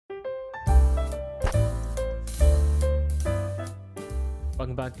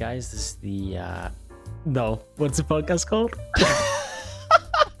Welcome back, guys. This is the no, what's the podcast called?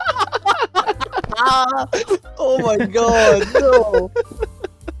 Oh my god, no!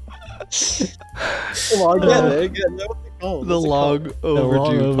 Come on, get it. What's it called? The long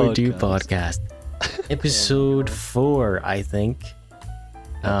overdue podcast. Episode 4, I think.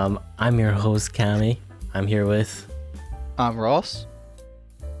 I'm your host, Cammy. I'm here with, I'm Ross.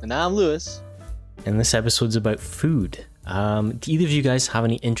 And I'm Lewis. and this episode's about food. Do either of you guys have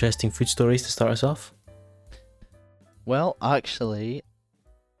any interesting food stories to start us off? Well, actually,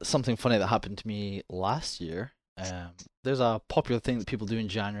 something funny that happened to me last year. There's a popular thing that people do in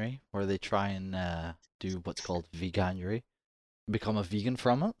January where they try and do what's called veganuary, become a vegan for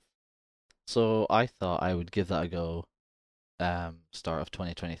a month. So I thought I would give that a go. Start of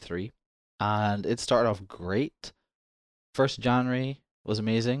 2023, and it started off great. 1st of January was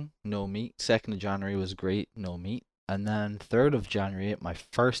amazing, no meat. 2nd of January was great, no meat. And then 3rd of January, my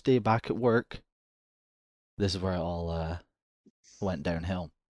first day back at work, this is where it all went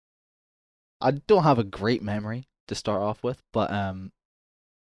downhill. I don't have a great memory to start off with, but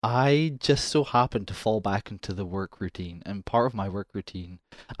I just so happened to fall back into the work routine, and part of my work routine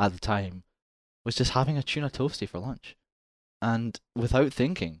at the time was just having a tuna toastie for lunch. And without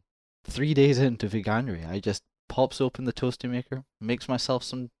thinking, 3 days into veganuary, I just pops open the toasty maker, makes myself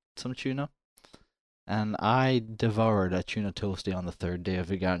some tuna, and I devoured a tuna toasty on the 3rd day of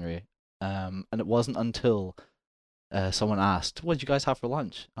veganuary. And it wasn't until someone asked, "What did you guys have for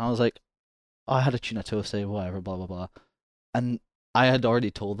lunch?" And I was like, "Oh, I had a tuna toasty, whatever, blah blah blah." And I had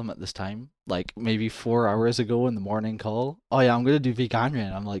already told them at this time, like maybe 4 hours ago in the morning call, "Oh yeah, I'm gonna do veganuary,"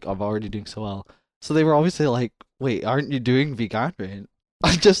 and I'm like, "I'm already doing so well." So they were obviously like, "Wait, aren't you doing veganuary?" And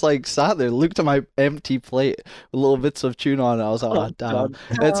I just like sat there, looked at my empty plate with little bits of tuna on it. I was like, "Oh damn, God.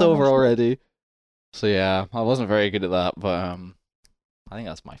 it's over already." So yeah, I wasn't very good at that, but I think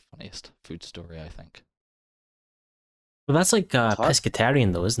that's my funniest food story, I think. Well, that's like hard.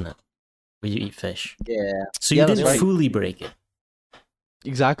 pescatarian, though, isn't it? Where you eat fish. Yeah. So you Yeah, that's didn't right. fully break it.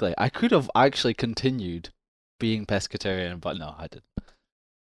 Exactly. I could have actually continued being pescatarian, but no, I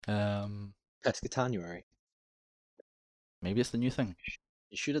didn't. Pescatanuary. Maybe it's the new thing.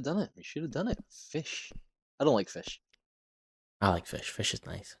 You should have done it. You should have done it. Fish. I don't like fish. I like fish. Fish is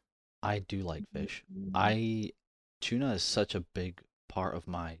nice. I do like fish. Tuna is such a big part of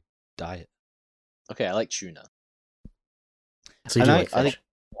my diet. Okay, I like tuna. So you And do I like fish. think-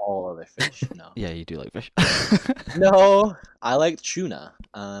 All other fish, no. Yeah, you do like fish. No, I like tuna,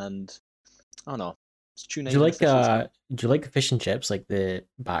 and I don't know. Is tuna Do you even a like fish that's- do you like the fish and chips, like the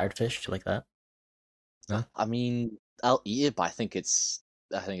battered fish? Do you like that? I mean, I'll eat it, but I think it's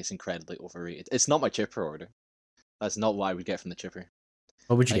incredibly overrated. It's not my chipper order. That's not what I would get from the chipper.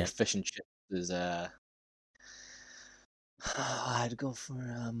 What would you Like get? fish and chips is I'd go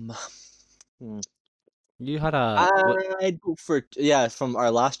for You had a I'd go for from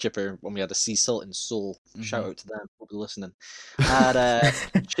our last chipper when we had a sea salt in Seoul. Shout out to them, hope they're listening. I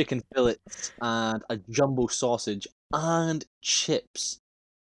had chicken fillets and a jumbo sausage and chips,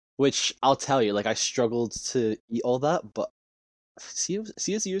 which I'll tell you, like I struggled to eat all that, but see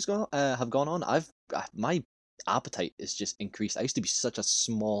as years have gone on, my appetite is just increased. I used to be such a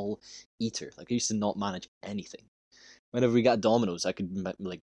small eater, like I used to not manage anything. Whenever we got Domino's, I could make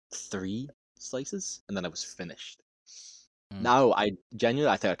like 3 slices, and then I was finished. Now, I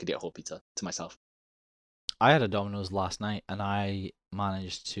think I could eat a whole pizza to myself. I had a Domino's last night, and I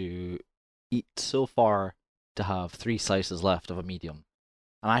managed to eat so far to have 3 slices left of a medium.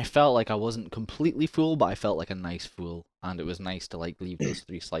 And I felt like I wasn't completely full, but I felt like a nice full, and it was nice to like leave those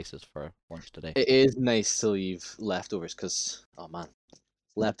 3 slices for lunch today. It is nice to leave leftovers, because, oh man,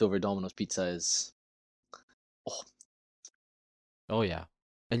 leftover Domino's pizza is... Oh yeah.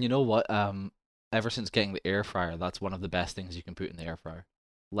 And you know what? Ever since getting the air fryer, that's one of the best things you can put in the air fryer.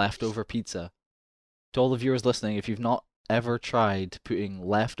 Leftover pizza. To all the viewers listening, if you've not ever tried putting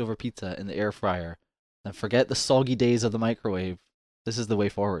leftover pizza in the air fryer, then forget the soggy days of the microwave. This is the way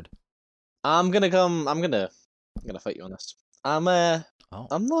forward. I'm gonna fight you on this. I'm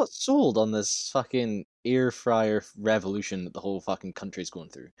not sold on this fucking air fryer revolution that the whole fucking country's going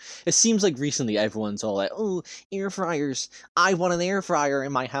through. It seems like recently everyone's all like, "Oh, air fryers! I want an air fryer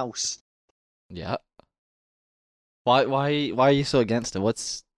in my house." Yeah. Why are you so against it?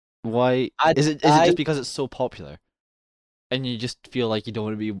 Is it I- just because it's so popular? And you just feel like you don't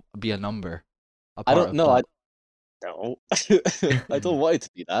want to be a number? I don't know. I don't. I don't want it to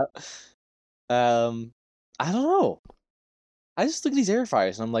be that. I don't know. I just look at these air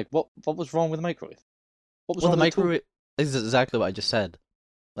fryers and I'm like, what was wrong with the microwave? What was Well, wrong the with the toaster? microwave is exactly what I just said.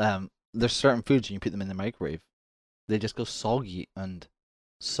 There's certain foods when you put them in the microwave, they just go soggy, and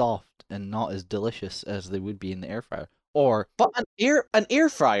soft and not as delicious as they would be in the air fryer. Or But an air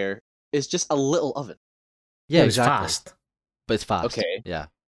fryer is just a little oven. yeah, it's exactly. fast. But it's fast. Okay. Yeah.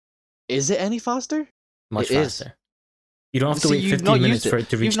 Is it any faster? Much It is. faster. You don't have to See, wait you've 15 not minutes used for it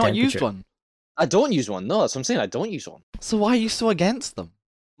to reach You've not temperature. used one. I don't use one. No, that's what I'm saying. I don't use one. So why are you so against them?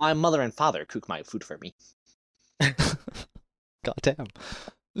 My mother and father cook my food for me. God damn.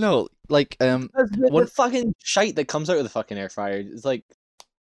 No, like The One- fucking shite that comes out of the fucking air fryer is like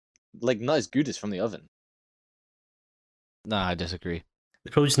not as good as from the oven. Nah, I disagree.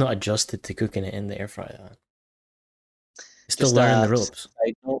 They're probably just not adjusted to cooking it in the air fryer. Still Just, learning the ropes.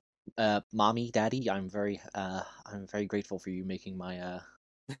 I know, mommy, daddy, I'm very grateful for you making my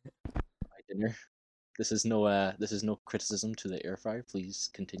my dinner. This is no criticism to the air fryer. Please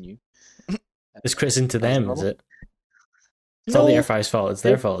continue. It's criticism to That's them, normal. is it? It's not the No. air fryer's fault. It's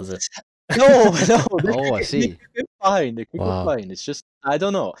their fault, is it? No, Oh, I see. It's fine. They cook Wow. it fine. It's just I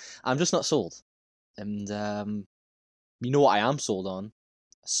don't know. I'm just not sold. And you know what I am sold on?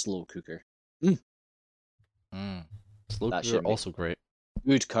 A slow cooker. Slow That cooker shit makes- also great.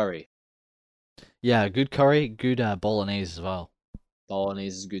 Good curry. Yeah, good curry, good bolognese as well.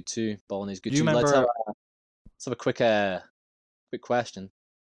 Bolognese is good too. Bolognese is good Do you too. remember? Let's have a quick question.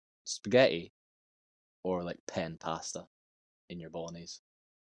 Spaghetti or like pen pasta in your bolognese?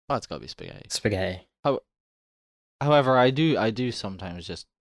 Oh, it's gotta be spaghetti. Spaghetti. However, I do sometimes just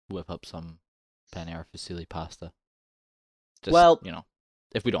whip up some penne or fusilli pasta. Just, Well- you know,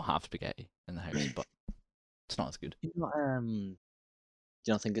 if we don't have spaghetti in the house, but it's not as good. You know, you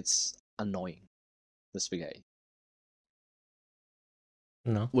don't think it's annoying, the spaghetti?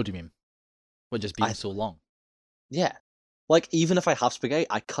 No. What do you mean? What, just being I- so long? Yeah. Like even if I have spaghetti,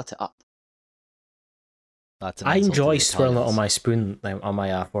 I cut it up. That's an I insult to enjoy the swirling it on Italians. my spoon, like, on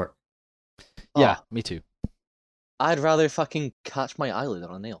my fork. Yeah, Oh, me too. I'd rather fucking catch my eyelid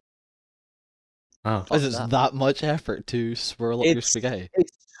on a nail. Oh. Fuck Is it that. that much effort to swirl up your It's- spaghetti?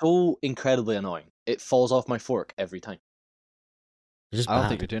 It's so incredibly annoying. It falls off my fork every time. It's just I don't bad.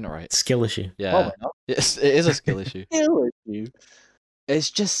 think you're doing it right. Skill issue. Yeah, Probably not. it is a skill issue. It's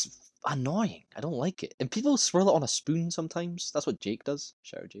just annoying. I don't like it. And people swirl it on a spoon sometimes. That's what Jake does.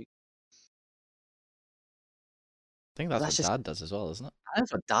 Shout out Jake. I think that's That's what just- Dad does as well, isn't it?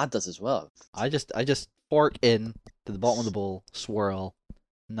 That's what Dad does as well. I just fork in to the bottom of the bowl, swirl,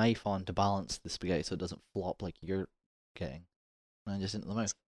 knife on to balance the spaghetti so it doesn't flop like you're getting, and then just into the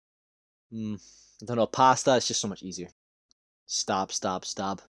mouth. I don't know. Pasta is just so much easier. Stab, stab,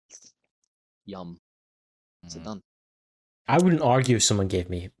 stab. Yum. Is it Mhm. done? I wouldn't argue if someone gave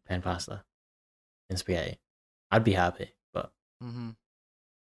me pen pasta and spaghetti. I'd be happy, but Mhm.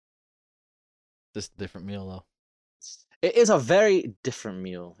 Just a different meal though. It is a very different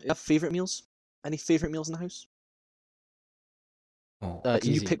meal. You have favorite meals? Any favorite meals in the house? oh, Can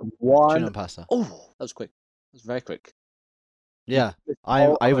Easy. you pick Tuna one? and pasta. Oh, that was quick. That was very quick. Yeah, With I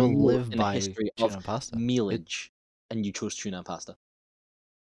all other will meals live in the by history tuna of and pasta. mealage, and you chose tuna and pasta.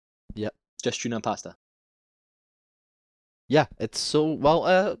 Yep. Just tuna and pasta. Yeah, it's so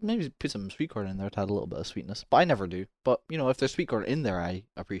well. Maybe put some sweet corn in there to add a little bit of sweetness, but I never do. But you know, if there's sweet corn in there, I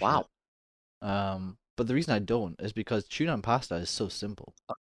appreciate Wow. it. But the reason I don't is because tuna and pasta is so simple.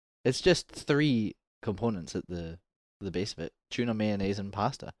 It's just three components at the base of it: tuna, mayonnaise, and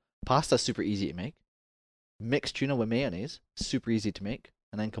pasta. Pasta's super easy to make. Mix tuna with mayonnaise, super easy to make,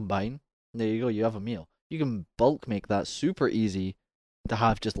 and then combine. And there you go, you have a meal. You can bulk make that super easy to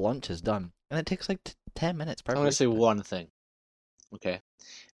have just lunches done, and it takes like 10 minutes per I'm gonna say person. one thing. Okay.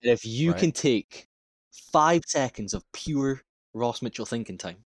 And if you Right. can take 5 seconds of pure Ross Mitchell thinking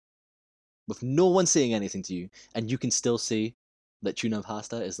time, with no one saying anything to you, and you can still say that tuna and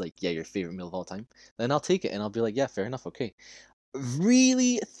pasta is like, yeah, your favorite meal of all time, then I'll take it and I'll be like, yeah, fair enough, okay.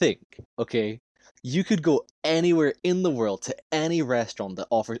 Really think, okay, you could go anywhere in the world to any restaurant that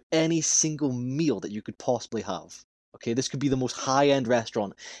offers any single meal that you could possibly have. Okay, this could be the most high-end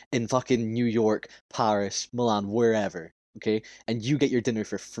restaurant in fucking New York, Paris, Milan, wherever. Okay, and you get your dinner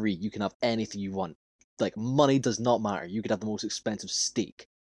for free. You can have anything you want. Like, money does not matter. You could have the most expensive steak.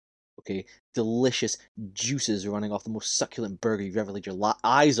 Okay, delicious juices running off the most succulent burger you've ever laid your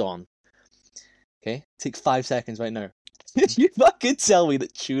eyes on. Okay, take 5 seconds right now. You fucking tell me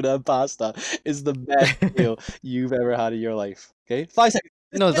that tuna and pasta is the best meal you've ever had in your life. Okay, 5 seconds.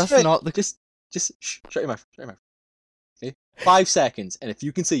 No, Just that's not the. Just shut your mouth. Shut your mouth. Okay, 5 seconds, and if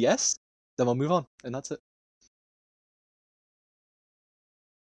you can say yes, then we'll move on, and that's it.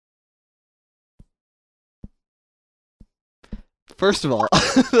 First of all,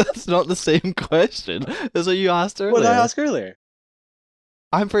 that's not the same question as what you asked earlier. What did I ask earlier?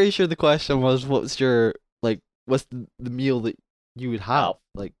 I'm pretty sure the question was, what's your what's the meal that you would have Oh.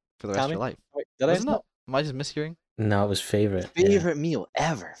 like for the rest of Tammy? your life. Wait, did I Wasn't say that? Am I just mishearing? No, it was favorite. Yeah. favorite meal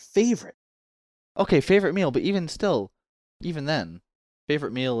ever? Favorite. Okay, favorite meal, but even still, even then,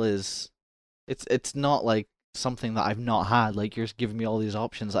 favorite meal is it's not like something that I've not had. Like you're giving me all these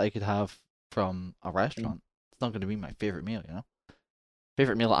options that I could have from a restaurant. It's not going to be my favorite meal, you know.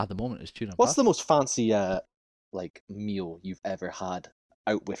 Favorite meal at the moment is tuna What's pasta. the most fancy like meal you've ever had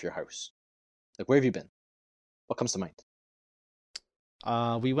out with your house? Like where have you been? What comes to mind?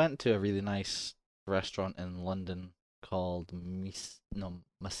 We went to a really nice restaurant in London called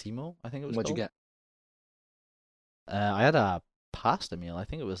Massimo, I think it was What'd you called. get? I had a pasta meal. I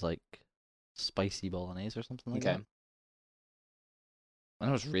think it was like spicy bolognese or something like Okay. that. And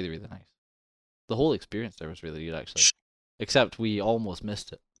it was really, really nice. The whole experience there was really good, actually. Except we almost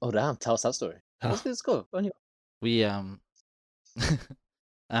missed it. Oh damn! Tell us that story. Let's go. On you. We um,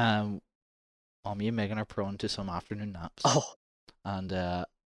 well, me and Megan are prone to some afternoon naps, Oh, and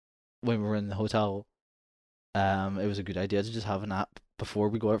when we were in the hotel, it was a good idea to just have a nap before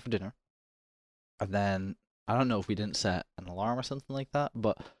we go out for dinner. And then I don't know if we didn't set an alarm or something like that,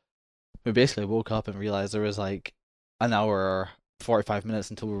 but we basically woke up and realized there was like an hour or 45 minutes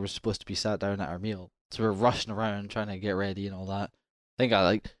until we were supposed to be sat down at our meal. So we were rushing around trying to get ready and all that. I think I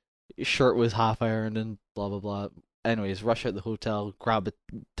like shirt was half ironed and blah blah blah. Anyways, rush out the hotel, grab a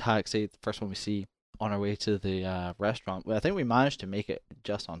taxi, the first one we see, on our way to the restaurant. Well, I think we managed to make it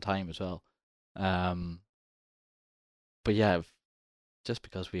just on time as well. But yeah, just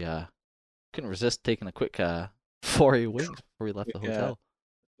because we couldn't resist taking a quick 40 wings before we left the yeah. hotel.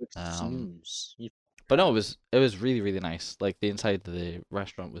 Snooze. But no, it was really really nice. Like the inside of the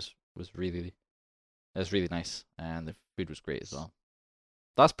restaurant was really nice, and the food was great as well.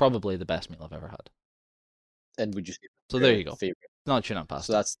 That's probably the best meal I've ever had. And would you say So there you go. favorite? Not tuna pasta.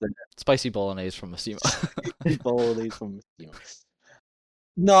 So that's the Spicy bolognese from Massimo. bolognese from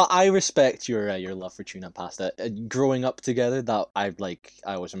No, I respect your love for tuna pasta. Growing up together, that I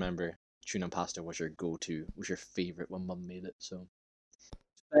always remember tuna pasta was your go-to, was your favorite when Mum made it. So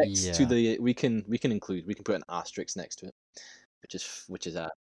respect to Yeah. the we can put an asterisk next to it, which is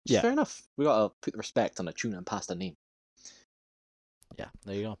Yeah. fair enough. We gotta put respect on a tuna and pasta name. Yeah,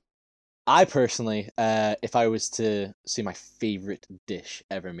 there you go. I personally, if I was to say my favorite dish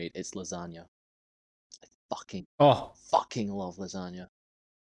ever made, it's lasagna. I fucking love lasagna.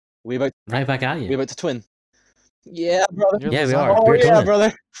 We about Right back at we you. about to twin. Yeah, brother. You're Yeah, we lasagna. are. Oh We're yeah, twinning.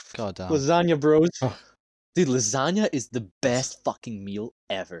 brother. God damn. Lasagna bros. Oh. Dude, lasagna is the best fucking meal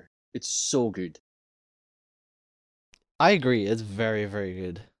ever. It's so good. I agree. It's very very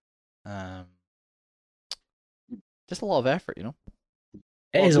good. Just a lot of effort, you know.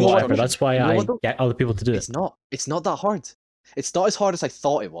 It is a you know lot what- of effort. That's why you know I what though? get other people to do it. It's not. It's not that hard. It's not as hard as I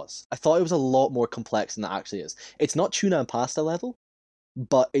thought it was. I thought it was a lot more complex than it actually is. It's not tuna and pasta level,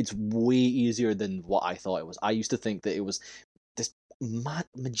 but it's way easier than what I thought it was. I used to think that it was this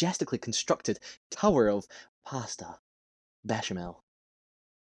majestically constructed tower of pasta, bechamel,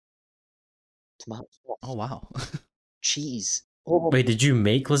 tomato sauce, Oh wow. cheese. Oh, Wait, did you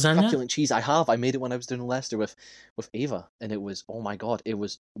make lasagna? succulent cheese. I have. I made it when I was doing Leicester with Ava, and it was, oh my god,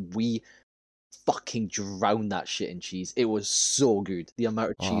 we fucking drowned that shit in cheese. It was so good. The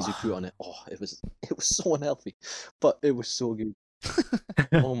amount of cheese we put on it, it was so unhealthy, but it was so good.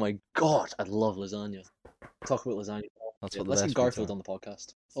 Oh my god, I love lasagna. Talk about lasagna. That's what the Let's best get Garfield foods are. on the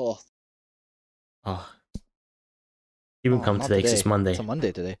podcast. Oh, Oh. He won't come not today because it's Monday. It's a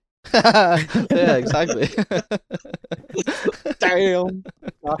Monday today. Yeah, exactly. damn.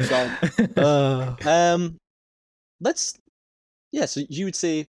 That's gone. Let's. Yeah, so you would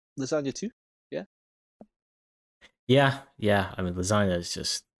say lasagna too? Yeah. I mean, lasagna is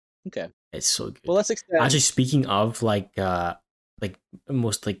just, Okay. it's so good. Well, let's extend. Actually, speaking of like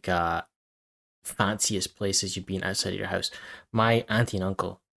most fanciest places you've been outside of your house, my auntie and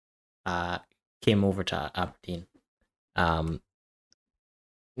uncle came over to Aberdeen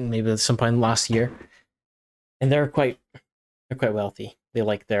maybe at some point last year, and they're quite wealthy. They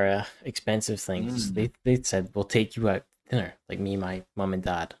like their expensive things. They said, we'll take you out to dinner, like me, my mom and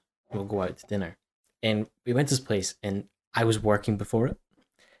dad, we'll go out to dinner. And we went to this place, and I was working before it,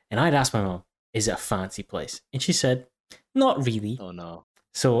 and I'd asked my mom, is it a fancy place? And she said, not really. Oh no.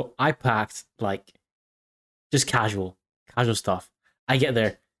 So I packed like just casual stuff. I get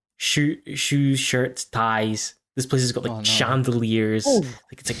there, shoes, shirts, ties. This place has got like chandeliers. Like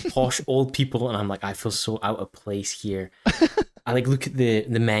it's like posh old people, and I'm like, I feel so out of place here. I like look at the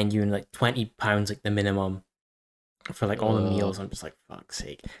menu and like £20 like the minimum for like all the meals. I'm just like, fuck's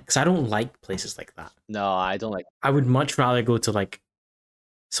sake, because I don't like places like that. No, I don't like. I would much rather go to like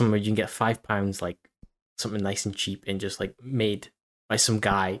somewhere you can get £5 like something nice and cheap and just like made by some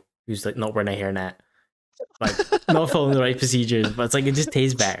guy who's like not wearing a hairnet, like not following the right procedures, but it's like it just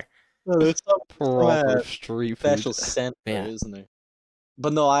tastes better. No, there's some Proper street special food. scent, Yeah. isn't there?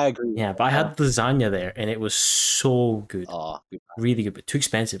 But no, I agree. Yeah, but I had lasagna there and it was so good. Oh, good. Really good, but too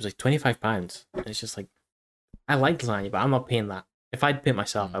expensive. It was like £25. And it's just like, I like lasagna, but I'm not paying that. If I'd pay it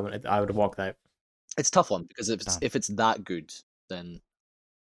myself, I would have walked out. It's a tough one because if it's that good, then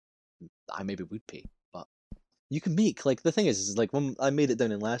I maybe would pay. But you can make, like, the thing is like when I made it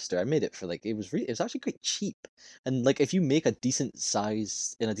down in Leicester, I made it for like it was actually quite cheap. And like if you make a decent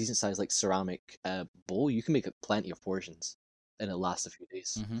size like ceramic bowl, you can make it plenty of portions, and it lasts a few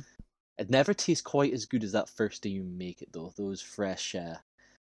days. Mm-hmm. It never tastes quite as good as that first day you make it though. Those fresh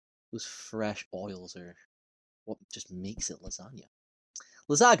oils are what just makes it lasagna.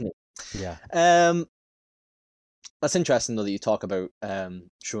 Yeah. That's interesting though that you talk about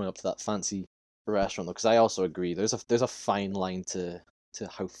showing up to that fancy restaurant though, because I also agree. There's a fine line to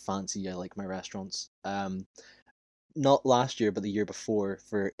how fancy I like my restaurants. Not last year, but the year before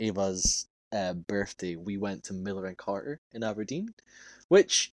for Ava's birthday, we went to Miller and Carter in Aberdeen,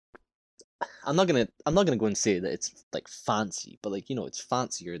 which I'm not gonna go and say that it's like fancy, but like it's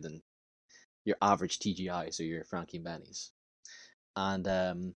fancier than your average TGI's or your Frankie and Benny's. And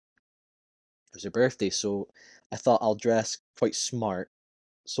it was her birthday, so I thought I'll dress quite smart.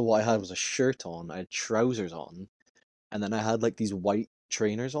 So what I had was a shirt on, I had trousers on, and then I had like these white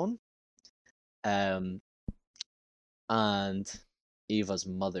trainers on. And Ava's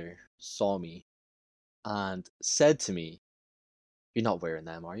mother saw me and said to me, "You're not wearing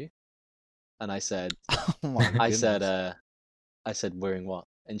them, are you?" And I said, Oh my goodness. I said, "Wearing what?"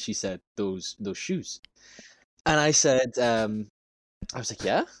 And she said, "Those shoes." And I said, I was like,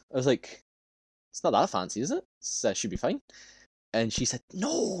 "Yeah." I was like, "It's not that fancy, is it? It should be fine." And she said,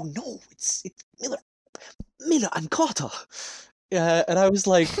 "No, it's Miller and Carter." Yeah, and I was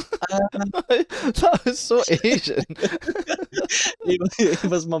like, That was so Asian.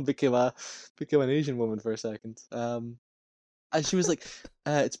 Ava's mum became an Asian woman for a second. And she was like,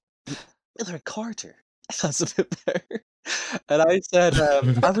 "It's Miller and Carter." That's a bit better. And I said,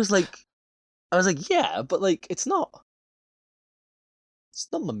 I was like, "Yeah, but like, it's not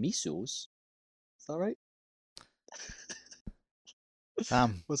Mamiso's. Is that right?"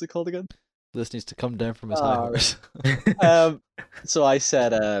 Damn, What's it called again? this needs to come down from his high horse. So I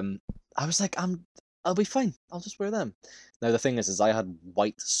said, I was like, I'll be fine. I'll just wear them. Now the thing is I had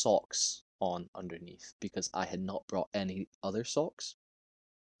white socks on underneath because I had not brought any other socks.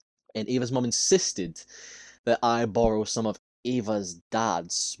 And Ava's mum insisted that I borrow some of Ava's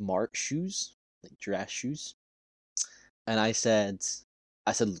dad's smart shoes, like dress shoes. And I said,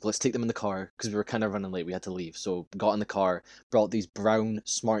 let's take them in the car because we were kind of running late. We had to leave, so got in the car, brought these brown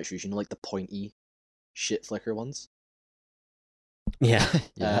smart shoes, like the pointy shit flicker ones. Yeah.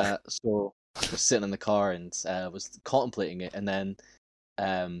 Yeah. So I was sitting in the car and was contemplating it, and then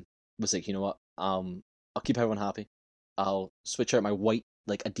was like, you know what? I'll keep everyone happy. I'll switch out my white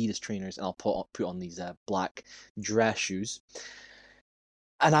like Adidas trainers and I'll put on these black dress shoes.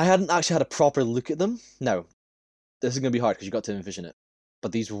 And I hadn't actually had a proper look at them. Now, this is gonna be hard because you got to envision it.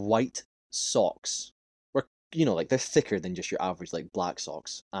 But these white socks were, like they're thicker than just your average like black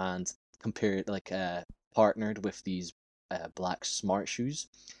socks, and compared like partnered with these black smart shoes,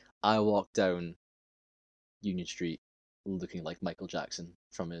 I walked down Union Street looking like Michael Jackson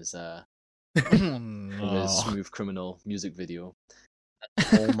from his Smooth Criminal music video.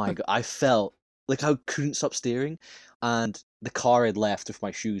 Oh my god, I felt like I couldn't stop staring, and the car had left with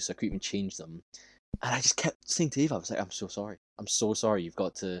my shoes, so I couldn't even change them. And I just kept saying to Eva, I was like, "I'm so sorry. I'm so sorry. You've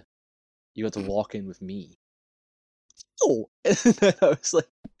got to walk in with me." Oh, and then I was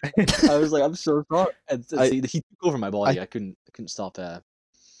like, "I'm so sorry." And he took over my body. I couldn't stop. Couldn't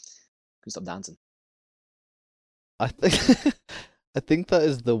stop dancing. I think I think that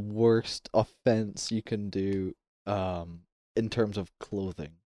is the worst offense you can do in terms of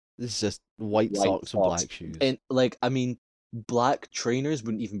clothing. It's just white socks and black shoes. And like, I mean, black trainers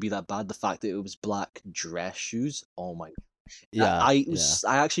wouldn't even be that bad. The fact that it was black dress shoes, oh my! Yeah, I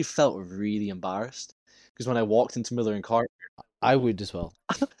actually felt really embarrassed because when I walked into Miller and Carter, I would as well.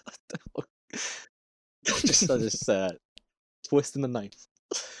 just twisting the knife.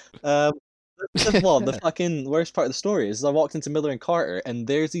 The fucking worst part of the story is I walked into Miller and Carter and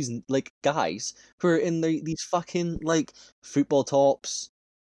there's these like guys who are in these fucking like football tops,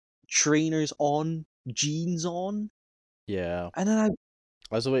 trainers on, jeans on. Yeah. And then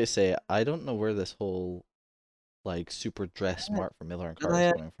I was about to say, I don't know where this whole like super dress smart for Miller and And Carter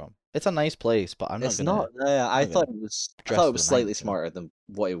is coming from. It's a nice place, but I'm not it's gonna. not. I not thought gonna it was. I dress thought it for was the slightly night, you know? smarter than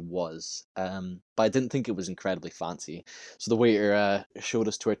what it was. But I didn't think it was incredibly fancy. So the waiter showed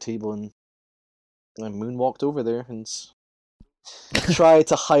us to our table, and I moonwalked over there and tried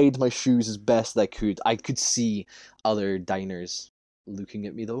to hide my shoes as best I could. I could see other diners looking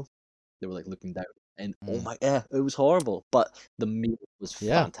at me though. They were like looking down, and oh Mm. my, yeah, it was horrible. But the meal was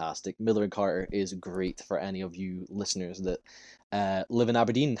Yeah. fantastic. Miller and Carter is great for any of you listeners that live in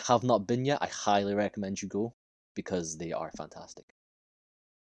Aberdeen, have not been yet. I highly recommend you go because they are fantastic.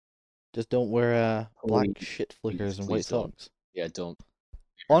 Just don't wear black Please, shit flickers and please white don't. socks. Yeah, don't.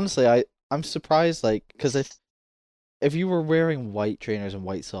 Honestly, I'm surprised, like, because if you were wearing white trainers and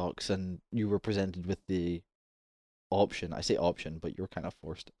white socks and you were presented with the option, I say option, but you're kind of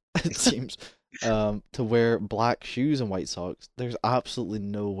forced, it seems, to wear black shoes and white socks, there's absolutely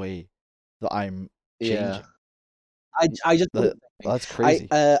no way that I'm Yeah. changing. I just don't think. That's crazy.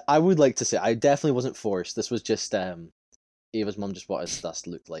 I would like to say I definitely wasn't forced. This was just Ava's mum just wanted us to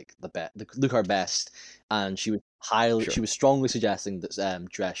look like look our best, and she was Sure. she was strongly suggesting that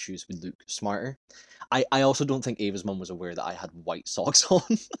dress shoes would look smarter. I also don't think Ava's mum was aware that I had white socks on.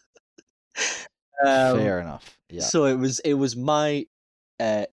 Fair enough. Yeah. So it was my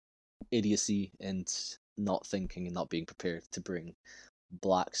idiocy and not thinking and not being prepared to bring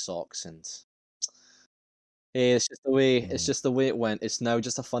black socks, and it's just the way it went. It's now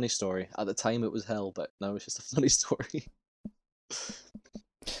just a funny story. At the time it was hell, but now it's just a funny story.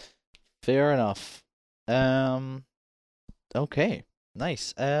 Fair enough. Okay.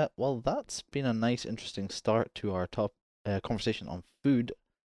 Nice. Well, that's been a nice, interesting start to our top conversation on food,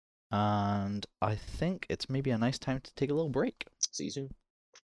 and I think it's maybe a nice time to take a little break. See you soon.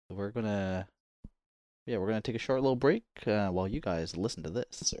 We're gonna take a short little break while you guys listen to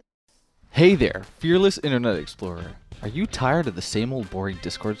this. Hey there, fearless internet explorer. Are you tired of the same old boring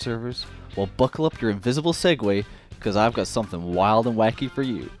Discord servers? Well, buckle up your invisible segue, because I've got something wild and wacky for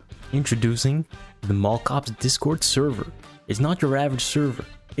you. Introducing the Mall Cops Discord server. It's not your average server.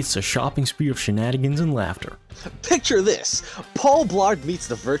 It's a shopping spree of shenanigans and laughter. Picture this! Paul Blart meets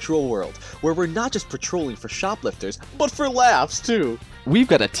the virtual world, where we're not just patrolling for shoplifters, but for laughs too! We've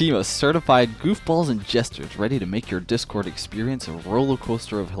got a team of certified goofballs and jesters ready to make your Discord experience a roller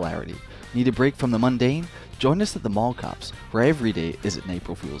coaster of hilarity. Need a break from the mundane? Join us at the Mall Cops, where every day is an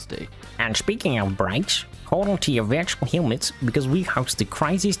April Fool's Day. And speaking of breaks, hold on to your virtual helmets because we host the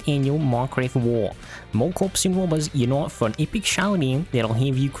craziest annual Minecraft war. Mall Cops and robbers unite for an epic showdown that'll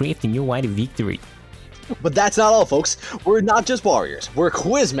have you crafting your way to victory. But that's not all, folks. We're not just warriors, we're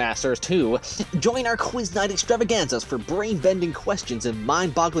quiz masters too. Join our quiz night extravaganzas for brain-bending questions and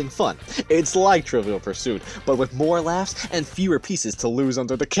mind-boggling fun. It's like Trivial Pursuit, but with more laughs and fewer pieces to lose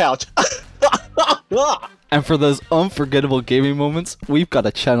under the couch. And for those unforgettable gaming moments, we've got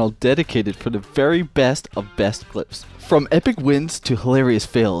a channel dedicated for the very best of best clips. From epic wins to hilarious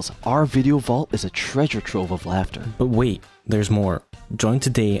fails, our video vault is a treasure trove of laughter. But wait, there's more. Join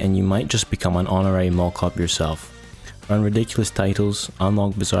today and you might just become an honorary Mall Cop yourself. Earn ridiculous titles,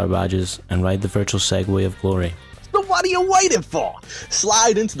 unlock bizarre badges, and ride the virtual Segway of glory. So what are you waiting for?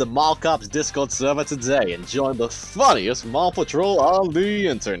 Slide into the Mall Cops Discord server today and join the funniest mall patrol on the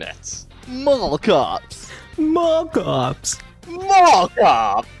internet. Mall Cops! Mall Cops! Mall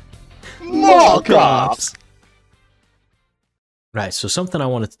Cop! Mall Cops! Right, so something I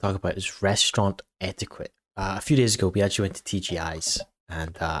wanted to talk about is restaurant etiquette. A few days ago, we actually went to TGI's,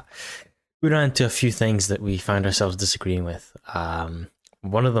 and we ran into a few things that we found ourselves disagreeing with.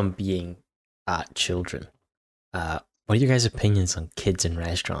 One of them being children. What are your guys' opinions on kids in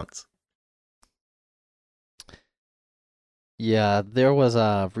restaurants? Yeah, there was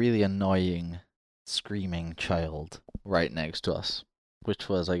a really annoying screaming child right next to us, which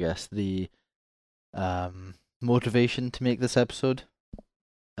was, I guess, the motivation to make this episode.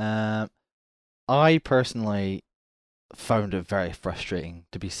 I personally found it very frustrating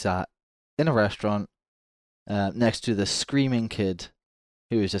to be sat in a restaurant next to this screaming kid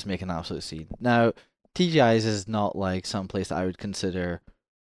who was just making an absolute scene. Now, TGI's is not like some place that I would consider,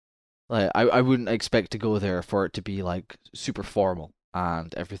 like, I wouldn't expect to go there for it to be like super formal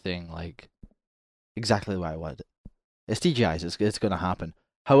and everything like exactly the way I wanted it. It's TGI's, it's gonna happen.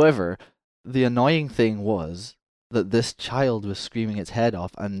 However, the annoying thing was that this child was screaming its head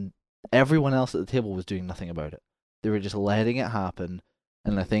off and everyone else at the table was doing nothing about it. They were just letting it happen,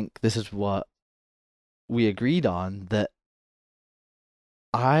 and I think this is what we agreed on, that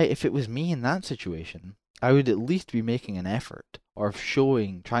if it was me in that situation, I would at least be making an effort, or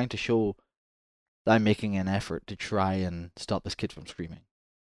trying to show that I'm making an effort to try and stop this kid from screaming.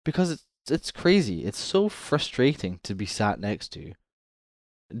 Because it's crazy. It's so frustrating to be sat next to.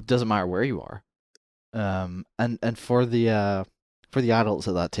 It doesn't matter where you are. And for the adults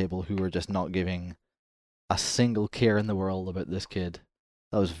at that table who were just not giving a single care in the world about this kid,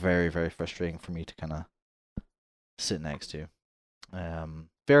 that was very, very frustrating for me to kind of sit next to.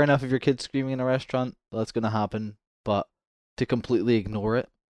 Fair enough if your kid's screaming in a restaurant, that's gonna happen, but to completely ignore it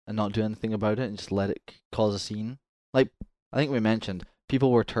and not do anything about it and just let it cause a scene, like I think we mentioned,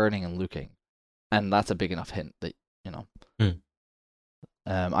 people were turning and looking, and that's a big enough hint that you know.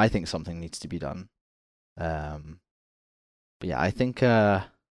 I think something needs to be done. But yeah, I think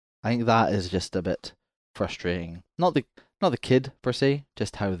that is just a bit frustrating. Not the kid per se,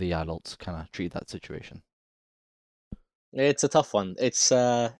 just how the adults kind of treat that situation. It's a tough one. It's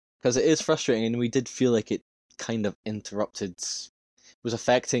because it is frustrating, and we did feel like it kind of interrupted, was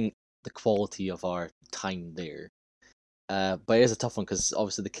affecting the quality of our time there. But it is a tough one because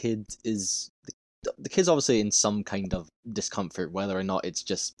obviously the kid's obviously in some kind of discomfort, whether or not it's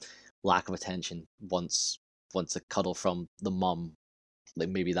just lack of attention once a cuddle from the mum, like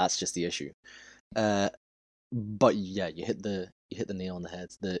maybe that's just the issue. But yeah, you hit the nail on the head.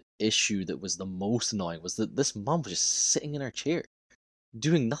 The issue that was the most annoying was that this mum was just sitting in her chair,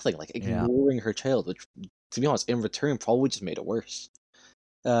 doing nothing, like ignoring her child, which, to be honest, in return probably just made it worse.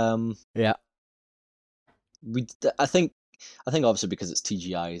 Yeah. I think obviously because it's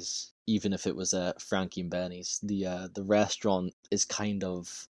TGI's, even if it was Frankie and Benny's, the restaurant is kind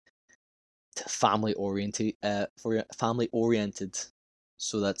of family oriented,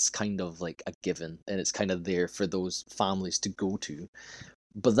 so that's kind of like a given, and it's kind of there for those families to go to.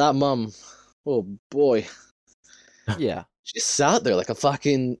 But that mum, oh boy, Yeah. she just sat there like a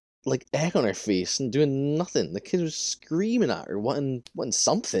fucking like egg on her face and doing nothing. The kid was screaming at her, wanting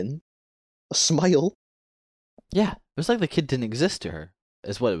something, a smile. Yeah, it was like the kid didn't exist to her,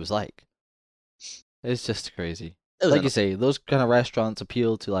 is what it was like. It's just crazy. Like you say, those kind of restaurants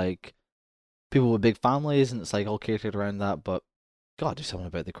appeal to like people with big families, and it's like all catered around that, but gotta do something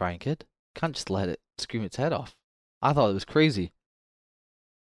about the crying kid. Can't just let it scream its head off. I thought it was crazy.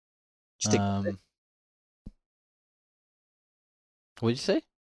 What'd you say?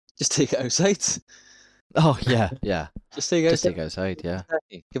 Just take it outside. Oh yeah, yeah. Just take it outside. Just take it outside, yeah.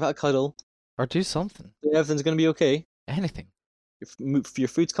 Give it a cuddle. Or do something. Everything's gonna be okay. Anything. Your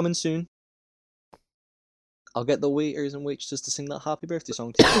food's coming soon. I'll get the waiters and waitresses to sing that happy birthday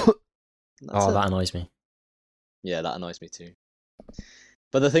song to you. That annoys me. Yeah, that annoys me too.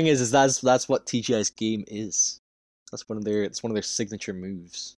 But the thing is that's what TGI's game is. It's one of their signature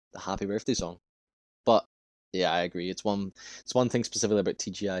moves, the happy birthday song. But yeah, I agree. It's one thing specifically about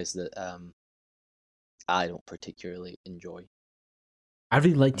TGI's that I don't particularly enjoy. I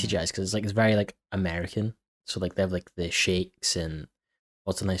really like TGI's because it's very like American. So like they have like the shakes and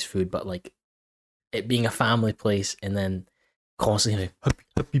lots of nice food, but like it being a family place and then constantly like,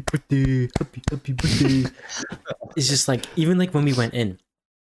 happy birthday. It's just like, even like when we went in,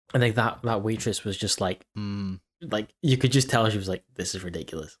 and like that waitress was just like, like you could just tell she was like, this is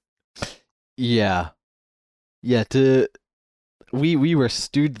ridiculous. Yeah. We were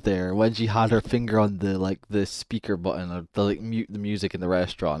stood there when she had her finger on the speaker button or the mute the music in the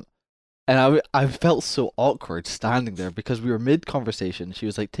restaurant, and I felt so awkward standing there because we were mid conversation. She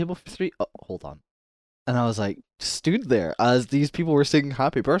was like, table for 3. Oh, hold on. And I was like, stood there as these people were singing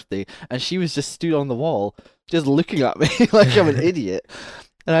happy birthday, and she was just stood on the wall, just looking at me like I'm an idiot.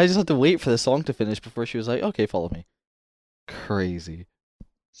 And I just had to wait for the song to finish before she was like, okay, follow me. Crazy.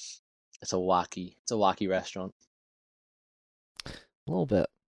 It's a wacky restaurant. A little bit.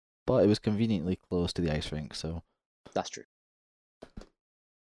 But it was conveniently close to the ice rink, so. That's true.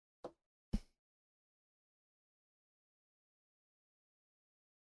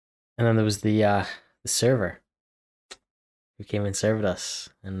 And then there was the server who came and served us,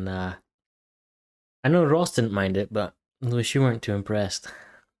 and I know Ross didn't mind it, but Louis, you weren't too impressed.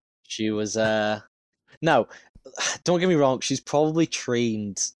 She was now, don't get me wrong, she's probably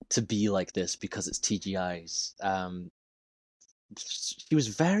trained to be like this because it's TGI's. She was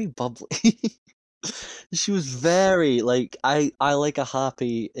very bubbly. She was very like, I like a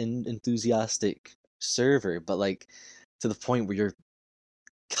happy and enthusiastic server, but like to the point where you're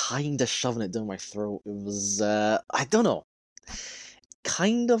kind of shoving it down my throat. It was I don't know,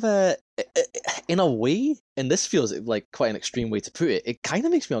 kind of in a way, and this feels like quite an extreme way to put it. It kind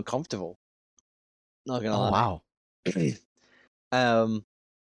of makes me uncomfortable. Not gonna lie. Wow. It's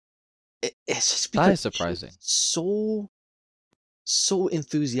just That because is surprising. she's so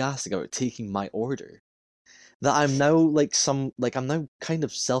enthusiastic about taking my order that I'm now I'm now kind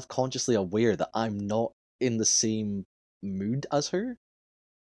of self-consciously aware that I'm not in the same mood as her.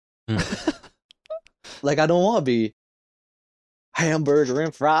 Like, I don't want to be hamburger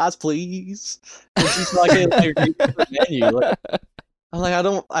and fries, please. It's just like a menu. Like, I'm like, I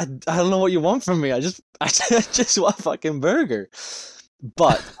don't know what you want from me. I just just want a fucking burger.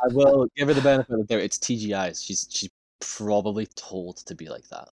 But I will give her the benefit of the doubt. It's TGI's. She's probably told to be like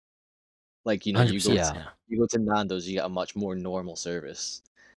that. Like, you know, 100%. Yeah. you go to Nando's, you get a much more normal service.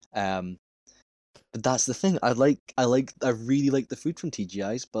 But that's the thing. I really like the food from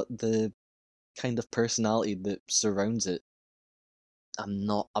TGI's, but the kind of personality that surrounds it, I'm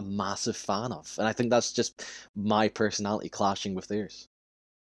not a massive fan of. And I think that's just my personality clashing with theirs.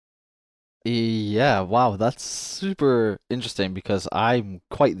 Yeah, wow, that's super interesting because I'm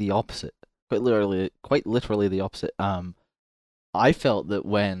quite the opposite. Quite literally the opposite. I felt that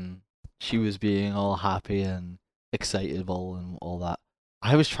when she was being all happy and excitable and all that,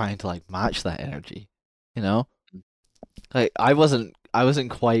 I was trying to like match that energy, you know? Like I wasn't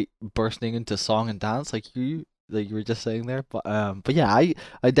quite bursting into song and dance like you were just saying there, but yeah,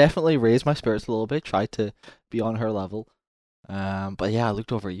 I definitely raised my spirits a little bit, tried to be on her level. But yeah, I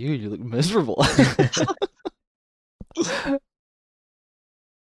looked over at you, you look miserable.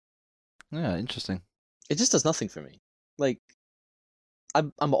 Yeah, interesting. It just does nothing for me. Like,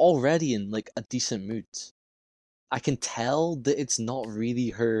 I'm already in like a decent mood. I can tell that it's not really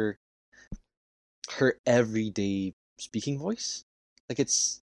her everyday speaking voice. Like,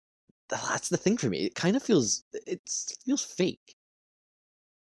 that's the thing for me. It kind of feels fake.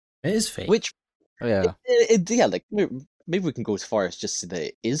 It is fake. Which Oh yeah. yeah, like maybe we can go as far as just say that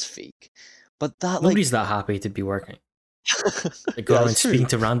it is fake. But that Nobody's that happy to be working. Like go Yeah, around it's true. speaking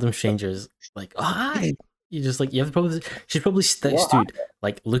to random strangers, like, oh, hi. You just like you have to probably she's probably stood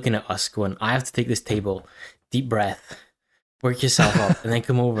like looking at us, going, I have to take this table, deep breath, work yourself up, and then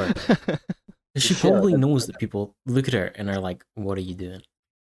come over. She probably knows that people look at her and are like, "What are you doing?"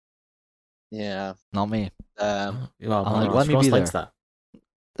 Yeah. Not me. Um, Well, I'm like, no, let me Ross be likes there.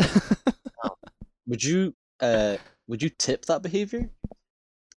 that. would you tip that behavior?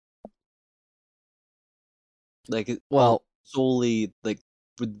 Like, Well, solely like,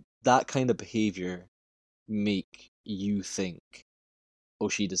 would that kind of behavior make you think, oh,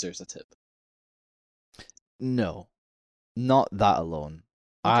 she deserves a tip? no, not that alone.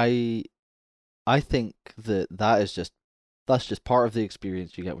 Okay. I think that's just part of the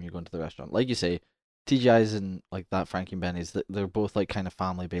experience you get when you're going to the restaurant. Like you say, TGI's and like that Frankie and Benny's, they're both like kind of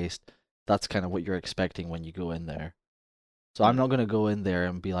family based. That's kind of what you're expecting when you go in there. So I'm not gonna go in there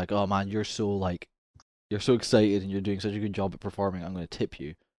and be like, oh man, you're so excited and you're doing such a good job at performing. I'm gonna tip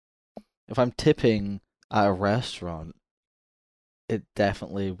you. If I'm tipping at a restaurant, it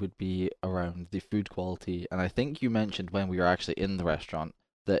definitely would be around the food quality. And I think you mentioned when we were actually in the restaurant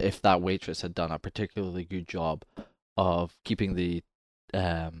that if that waitress had done a particularly good job of keeping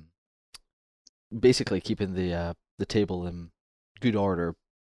um basically keeping the table in good order,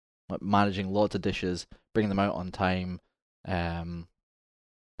 like managing lots of dishes, bringing them out on time, um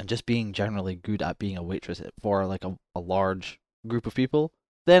and just being generally good at being a waitress for like a large group of people,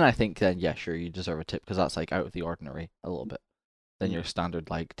 then I think then yeah, sure, you deserve a tip because that's like out of the ordinary a little bit than your standard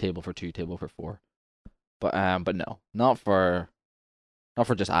like table for two, table for four. But no, not for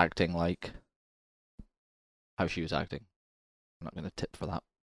just acting like how she was acting. I'm not gonna tip for that.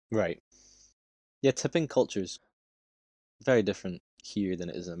 Right. Yeah, tipping culture's very different here than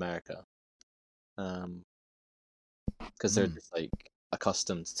it is in America. Because they're just like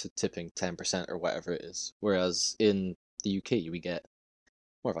accustomed to tipping 10% or whatever it is. Whereas in the UK we get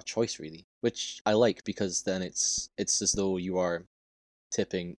more of a choice really, which I like because then it's as though you are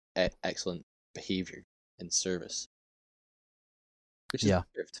tipping excellent behavior and service, which is Yeah.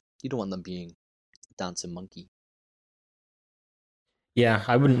 deserved. You don't want them being a dancing monkey. Yeah,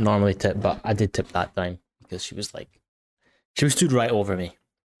 I wouldn't normally tip, but I did tip that time because she was stood right over me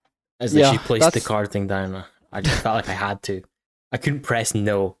as Yeah, she placed the card thing down. I just felt like I had to. I couldn't press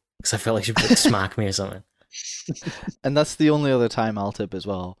no because I felt like she would smack me or something. And that's the only other time I'll tip as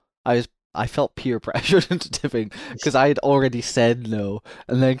well. I felt peer pressured into tipping because I had already said no,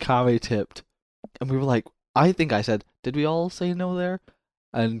 and then Kame tipped, and we were like, I think I said, did we all say no there?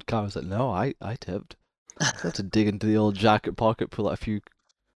 And Kame said, no, I tipped. So I had to dig into the old jacket pocket, pull out a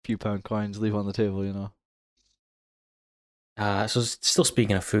few pound coins, leave on the table, you know. So still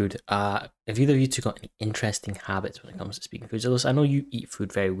speaking of food, have either of you two got any interesting habits when it comes to speaking food? So I know you eat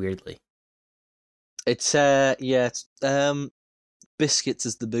food very weirdly. It's biscuits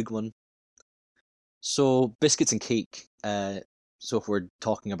is the big one. So biscuits and cake. So if we're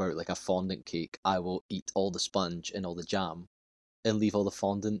talking about like a fondant cake, I will eat all the sponge and all the jam, and leave all the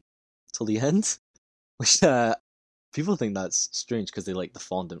fondant till the end. Which People think that's strange because they like the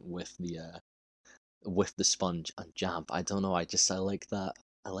fondant with the sponge and jam. I don't know. I like that.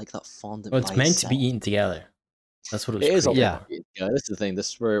 I like that fondant Well, it's by meant to be itself. eaten together. That's what it was It is all created Yeah. for. yeah. This is the thing.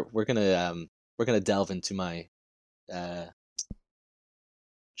 We're gonna delve into my uh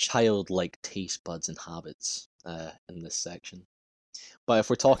childlike taste buds and habits in this section. But if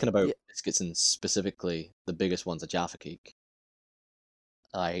we're talking about Yeah. biscuits and specifically the biggest one's a Jaffa cake,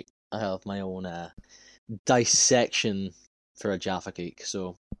 I have my own dissection for a Jaffa cake.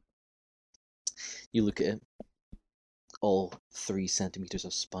 So you look at it, all 3 centimeters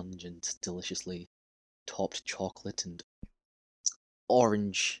of sponge and deliciously topped chocolate and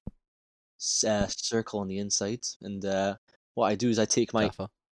orange circle on the inside. And what I do is I take my Jaffa.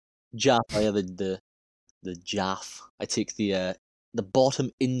 Jaffa, yeah, the Jaff. I take the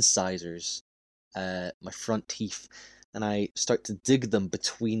bottom incisors, my front teeth, and I start to dig them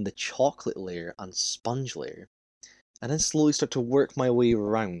between the chocolate layer and sponge layer, and then slowly start to work my way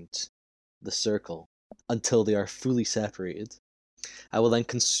around the circle until they are fully separated. I will then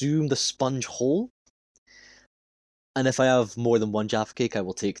consume the sponge whole, and if I have more than one Jaffa cake, I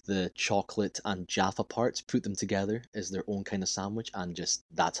will take the chocolate and Jaffa parts, put them together as their own kind of sandwich, and just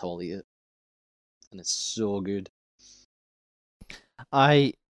that's how I'll eat it. And it's so good.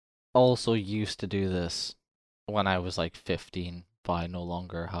 I also used to do this when I was like 15, but I no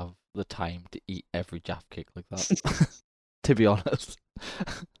longer have the time to eat every Jaffa cake like that. To be honest.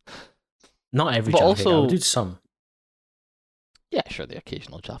 Not every But Jaffa cake. I also- would do some. Yeah, sure, the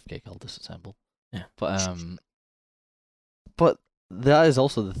occasional Jaffa cake I'll disassemble. Yeah. But that is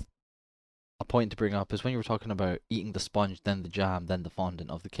also a point to bring up is when you were talking about eating the sponge, then the jam, then the fondant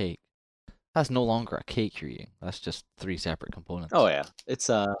of the cake. That's no longer a cake you're eating. That's just 3 separate components. Oh yeah, it's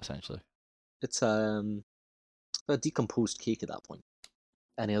Essentially. a decomposed cake at that point.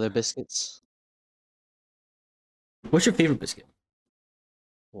 Any other biscuits? What's your favorite biscuit?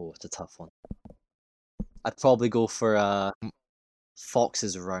 Oh, it's a tough one. I'd probably go for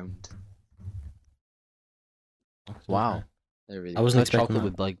Fox's Round. Wow. They're really I wasn't Is that expecting chocolate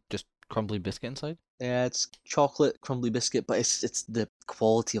that. with like just crumbly biscuit inside? Yeah, it's chocolate crumbly biscuit, but it's the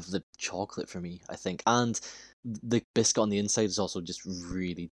quality of the chocolate for me, I think, and the biscuit on the inside is also just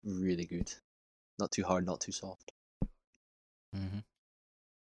really, really good. Not too hard, not too soft. Mm-hmm.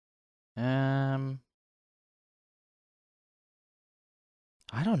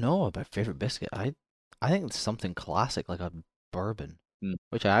 I don't know about favorite biscuit. I think it's something classic like a bourbon,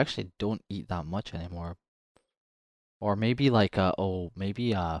 which I actually don't eat that much anymore. Or maybe like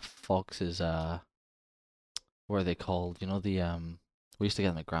maybe Fox's what are they called? You know the we used to get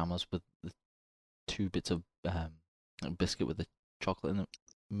them at grandma's with the 2 bits of biscuit with the chocolate in the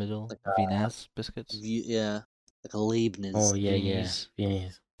middle. Like Viennaise biscuits. yeah, like a Leibniz. Oh yeah, Viennese. yeah.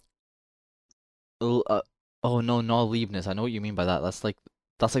 Viennese. Oh no, not Leibniz. I know what you mean by that. That's like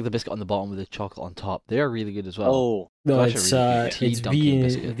the biscuit on the bottom with the chocolate on top. They are really good as well. Oh, No, They're it's actually really good. Tea dunking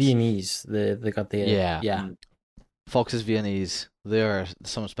biscuits. Viennese. They got the Yeah. yeah. Fox's Viennese. There's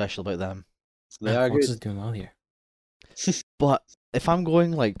something special about them. they are Fox good. is doing well here. But if I'm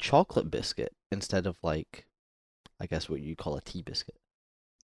going like chocolate biscuit instead of like, I guess what you call a tea biscuit,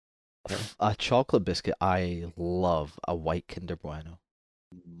 a chocolate biscuit, I love a white Kinder Bueno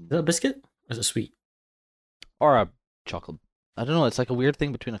Is that a biscuit or is it sweet? or a chocolate. I don't know. It's like a weird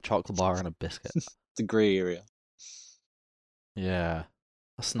thing between a chocolate bar and a biscuit. It's a grey area. Yeah,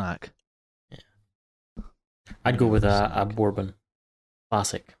 a snack. I'd go with a Snack. bourbon,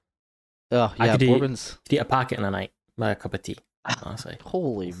 classic. Oh I yeah, could bourbons. eat a packet in a night by a cup of tea. Honestly,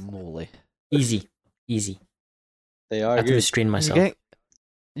 Holy moly! easy. They I are have to good. restrain myself.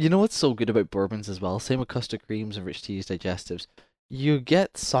 You know what's so good about bourbons as well? Same with custard creams and rich teas, digestives. You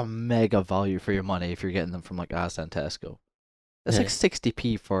get some mega value for your money if you're getting them from like Asda and Tesco. It's like Yeah.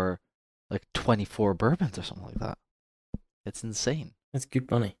 60p for like 24 bourbons or something like that. It's insane. That's good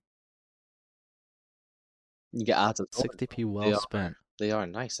money. You get ads of 60p well They are. spent. They are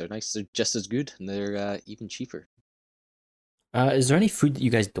nice. They're nice. They're just as good, and they're even cheaper. Is there any food that you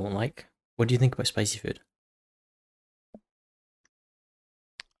guys don't like? What do you think about spicy food?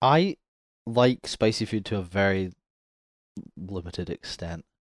 I like spicy food to a very limited extent.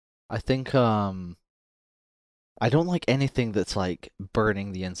 I think I don't like anything that's like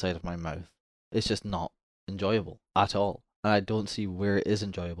burning the inside of my mouth. It's just not enjoyable at all. And I don't see where it is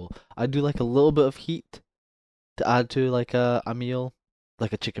enjoyable. I do like a little bit of heat to add to like a meal,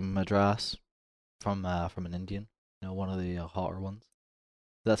 like a chicken madras from an Indian, you know, one of the hotter ones.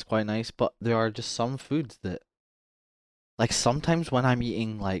 That's quite nice, but there are just some foods that like sometimes when I'm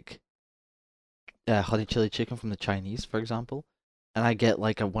eating like honey chili chicken from the Chinese, for example, and I get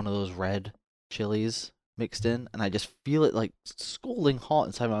like one of those red chilies mixed in, and I just feel it like scalding hot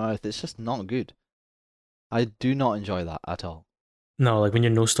inside my mouth. It's just not good. I do not enjoy that at all. No, like when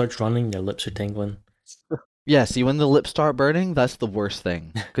your nose starts running, your lips are tingling. Yeah, see, when the lips start burning, that's the worst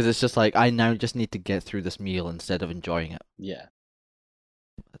thing. Because it's just like, I now just need to get through this meal instead of enjoying it. Yeah.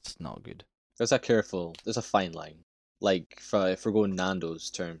 That's not good. There's a fine line. Like, if we're going Nando's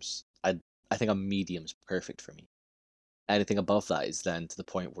terms, I think a medium's perfect for me. Anything above that is then to the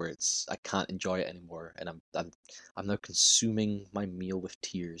point where I can't enjoy it anymore, and I'm now consuming my meal with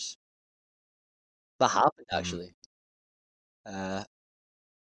tears. That happened actually. I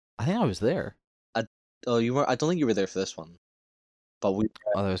think I was there. Oh, you were. I don't think you were there for this one, but we.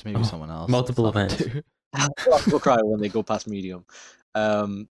 Oh, there was maybe someone else. Multiple That's events. too. People cry when they go past medium.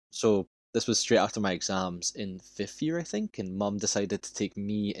 So this was straight after my exams in 5th year, I think, and Mum decided to take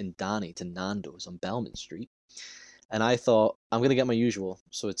me and Danny to Nando's on Belmont Street, and I thought I'm gonna get my usual.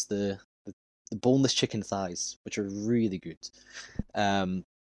 So it's the boneless chicken thighs, which are really good. And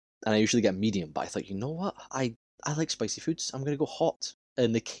I usually get medium, but I thought, you know what, I like spicy foods. I'm gonna go hot,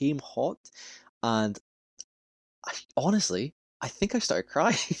 and they came hot, and honestly, I think I started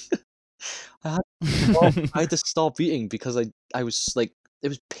crying. I had to stop eating because I was like, it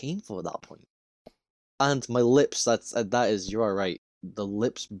was painful at that point. And my lips, that is, you are right. The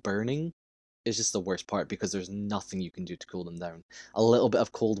lips burning is just the worst part because there's nothing you can do to cool them down. A little bit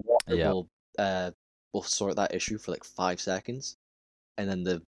of cold water will sort that issue for like 5 seconds, and then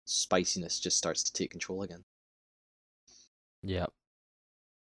the spiciness just starts to take control again. Yep.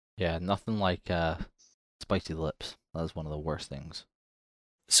 Yeah, nothing like spicy lips. That is one of the worst things.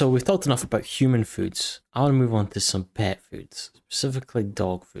 So we've talked enough about human foods. I want to move on to some pet foods, specifically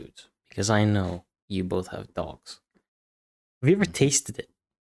dog foods, because I know you both have dogs. Have you ever tasted it?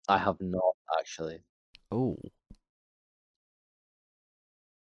 I have not, actually. Oh.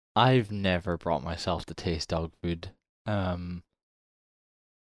 I've never brought myself to taste dog food. Have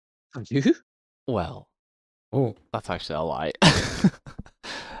you? Well, Oh, that's actually a lie.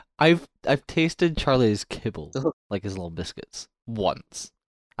 I've tasted Charlie's kibble, like his little biscuits, once.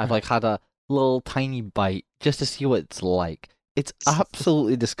 I've like had a little tiny bite just to see what it's like. It's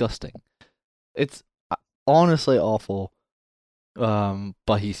absolutely disgusting. It's honestly awful.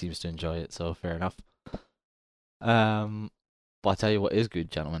 But he seems to enjoy it, so fair enough. But I tell you what is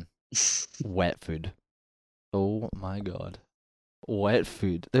good, gentlemen. Wet food. Oh my god. Wet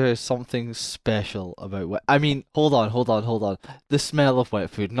food. There is something special about wet. I mean, hold on. The smell of wet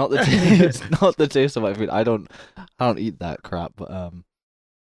food, not the taste, not the taste of wet food. I don't eat that crap. But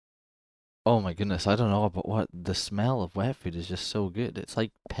oh my goodness, I don't know about what the smell of wet food is just so good. It's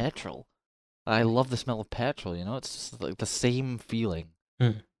like petrol. I love the smell of petrol. You know, it's just like the same feeling.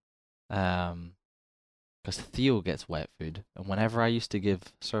 Because Theo gets wet food, and whenever I used to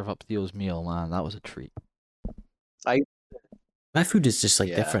serve up Theo's meal, man, that was a treat. wet food is just like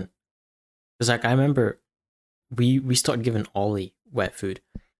different. Because like I remember, we started giving Ollie wet food,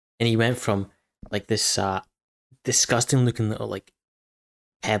 and he went from like this disgusting looking little like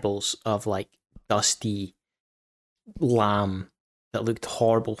pebbles of like dusty lamb that looked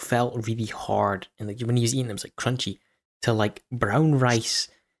horrible, felt really hard, and like when he was eating it was like crunchy, to like brown rice,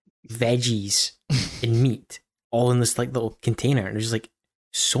 veggies, and meat all in this like little container, and it was like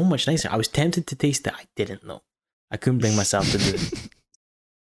so much nicer. I was tempted to taste it. I didn't know. I couldn't bring myself to do it.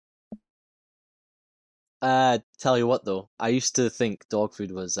 Tell you what though, I used to think dog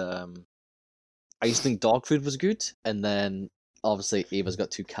food was good, and then obviously Ava's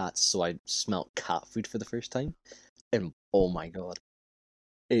got 2 cats, so I smelt cat food for the first time, and oh my god,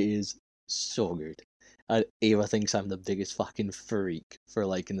 it is so good. And Ava thinks I'm the biggest fucking freak for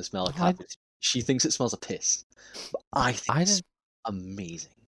liking the smell of cat food. She thinks it smells of piss, but I think it's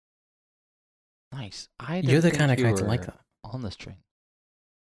amazing. Nice. You're the kind of guy to like that. On this train.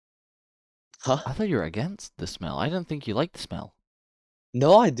 Huh? I thought you were against the smell. I didn't think you liked the smell.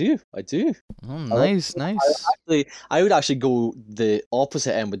 No, I do. Oh, nice. I would actually go the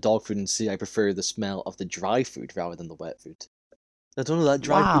opposite end with dog food and say I prefer the smell of the dry food rather than the wet food. I don't know, that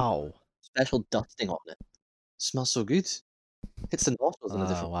dry food, special dusting on it. Smells so good. Hits the nostrils in a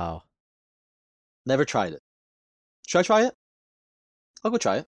different way. Wow. Never tried it. Should I try it? I'll go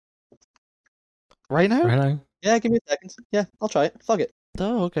try it. Right now? Right now? Yeah, give me a second. Yeah, I'll try it. Fuck it.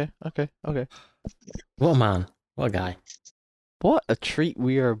 Oh, okay. What a man. What a guy. What a treat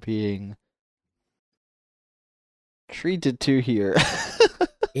we are being treated to here.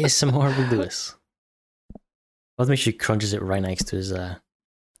 ASMR with Lewis. Let's make sure he crunches it right next to his Oh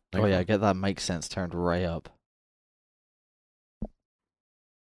yeah, get that mic sense turned right up.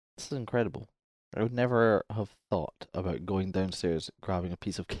 This is incredible. I would never have thought about going downstairs, grabbing a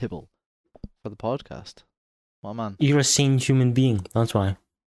piece of kibble for the podcast. What man? You're a sane human being. That's why.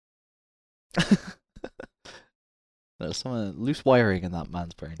 There's some loose wiring in that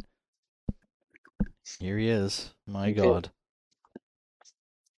man's brain. Here he is. My Okay. God.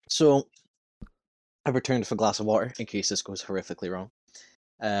 So, I returned for a glass of water in case this goes horrifically wrong.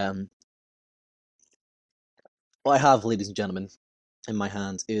 What I have, ladies and gentlemen, in my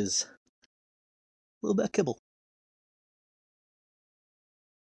hands is a little bit of kibble.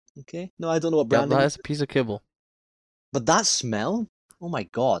 Okay? No, I don't know what Yeah, brand that it is a piece of kibble. but that smell, oh my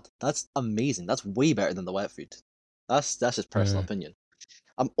god, that's amazing. That's way better than the wet food. That's just personal opinion.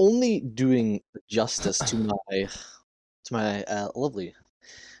 I'm only doing justice to my lovely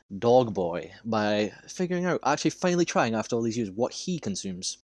dog boy by figuring out, actually finally trying after all these years, what he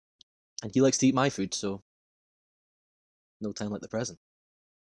consumes. And he likes to eat my food, so no time like the present.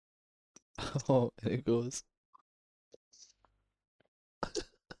 Oh, it goes.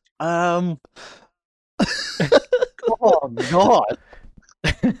 Oh god.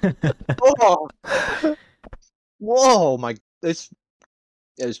 Oh. Whoa, my it's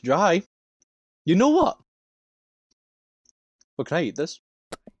dry. You know what? Well, can I eat this?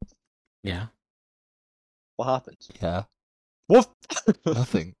 Yeah. What happens? Yeah. Woof.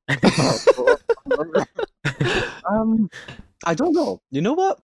 Nothing. I don't know. You know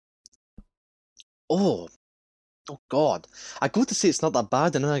what? Oh god. I go to say it's not that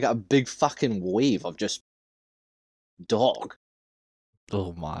bad, and then I get a big fucking wave of just dog.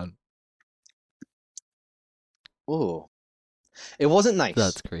 Oh man, Oh, it wasn't nice.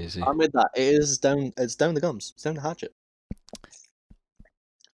 that's crazy. I admit that it is down. It's down the gums. It's down the hatchet.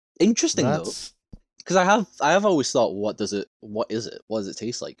 Interesting though, because I have always thought, what is it? What does it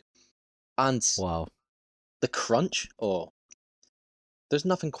taste like? And Wow. the crunch. Oh, there's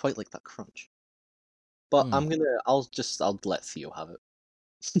nothing quite like that crunch. But I'll let Theo have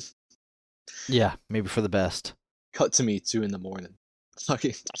it. Yeah, maybe for the best. Cut to me 2 in the morning.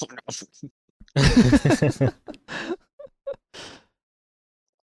 Okay.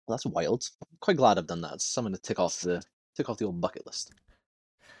 That's wild. I'm quite glad I've done that. It's something to tick off the old bucket list.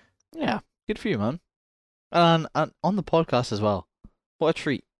 Yeah, good for you, man. And on the podcast as well. What a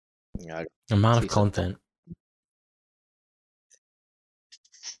treat. Yeah. A man of content.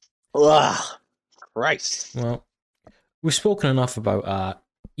 Ugh, Christ. Well, we've spoken enough about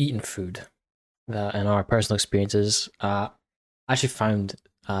eating food and our personal experiences. I actually found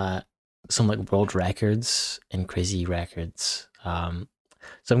some like world records and crazy records. So I'm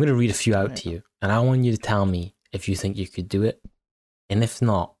going to read a few out to you, and I want you to tell me if you think you could do it, and if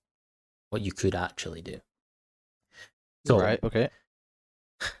not, what you could actually do. So, right, okay.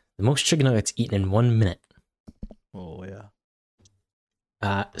 The most chicken nuggets eaten in 1 minute. Oh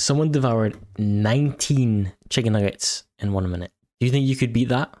yeah. Someone devoured 19 chicken nuggets in 1 minute. Do you think you could beat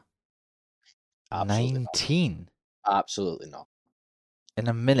that? Absolutely 19 not. Absolutely not. in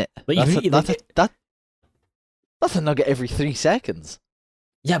a minute. But That's a nugget every 3 seconds.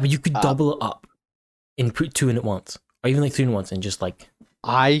 Yeah, but you could double it up and put 2 in at once, or even like 3 in once, and just like.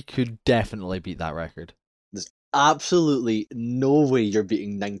 I could definitely beat that record. There's absolutely no way you're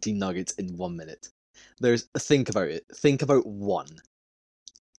beating 19 nuggets in 1 minute. Think about it. Think about one.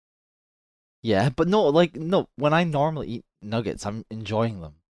 Yeah, but no, when I normally eat nuggets, I'm enjoying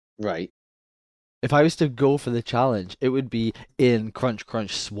them. Right. If I was to go for the challenge, it would be in crunch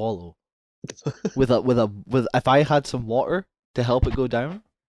crunch swallow. with if I had some water to help it go down,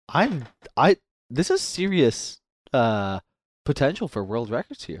 this is serious potential for world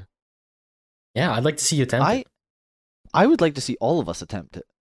records here. Yeah, I'd like to see you attempt it. I would like to see all of us attempt it.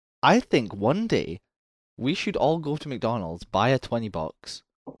 I think one day we should all go to McDonald's, buy a $20,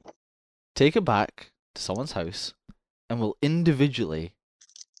 take it back to someone's house, and we'll individually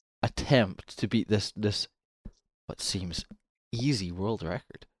attempt to beat this what seems easy world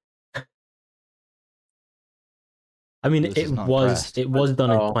record. I mean, it was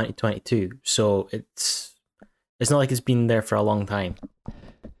done in 2022, so it's not like it's been there for a long time.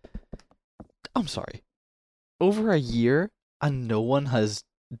 I'm sorry. Over a year and no one has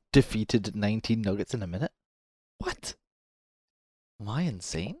defeated 19 nuggets in a minute? What? Am I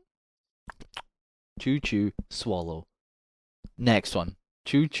insane? Chew, chew, swallow. Next one.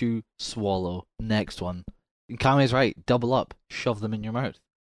 Chew, chew, swallow. Next one. And Kami's right. Double up. Shove them in your mouth.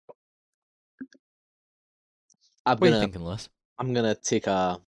 What are you thinking, Lewis? I'm gonna take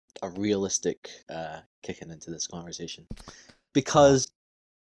a realistic kicking into this conversation. Because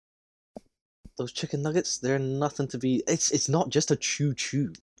those chicken nuggets, they're nothing to be. It's not just a chew.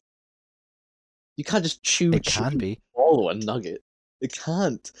 You can't just chew. It can be. Swallow a nugget. It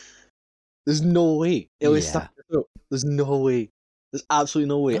can't. There's no way. It always stuck in your throat. There's no way. There's absolutely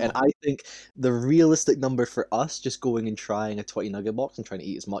no way. No. And I think the realistic number for us, just going and trying a 20 nugget box and trying to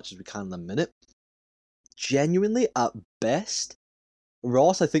eat as much as we can in a minute, genuinely, at best,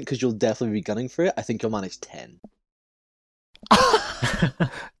 Ross, I think because you'll definitely be gunning for it, I think you'll manage 10.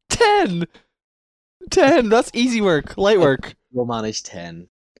 10! 10! That's easy work. Light work. You'll manage 10.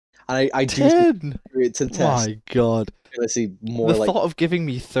 And I do 10! it to test. My god. I see more The like, thought of giving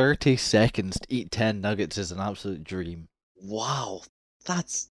me 30 seconds to eat 10 nuggets is an absolute dream. wow,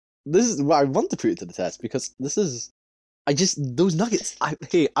 this is what I want to put it to the test, because those nuggets,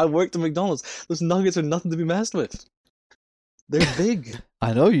 I worked at McDonald's. Those nuggets are nothing to be messed with. They're big.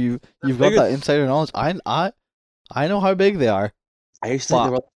 I know you've got bigger- that insider knowledge. I know how big they are. I used to think they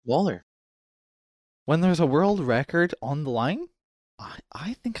were smaller. When there's a world record on the line,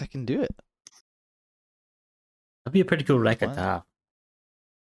 I think I can do it. That'd be a pretty cool record Wow. to have.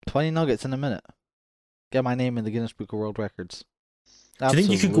 20 nuggets in a minute. Get my name in the Guinness Book of World Records. Do you think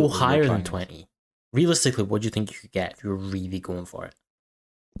you could go Absolutely, we're higher than trying this. 20? Realistically, what do you think you could get if you were really going for it?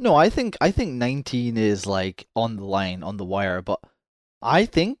 No, I think 19 is like on the line, on the wire, but I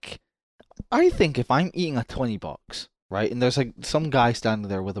think if I'm eating a 20 box, right, and there's like some guy standing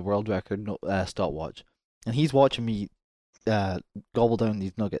there with a world record stopwatch, and he's watching me gobble down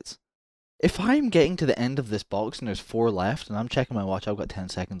these nuggets. If I'm getting to the end of this box and there's 4 left, and I'm checking my watch, I've got 10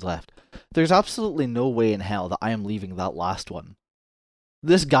 seconds left, there's absolutely no way in hell that I am leaving that last one.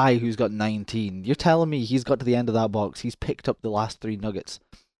 This guy who's got 19, you're telling me he's got to the end of that box, he's picked up the last 3 nuggets,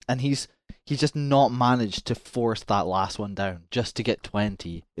 and he's just not managed to force that last one down just to get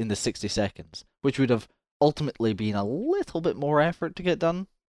 20 in the 60 seconds, which would have ultimately been a little bit more effort to get done.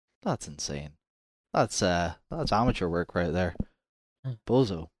 That's insane. That's amateur work right there.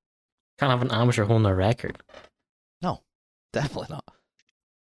 Bozo. Can't have an amateur holding a record. No, definitely not. I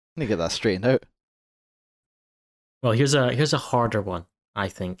need to get that straightened out. Well, here's a harder one, I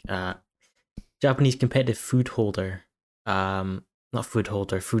think. Japanese competitive food holder, not food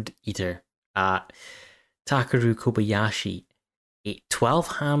holder, food eater, Takaru Kobayashi ate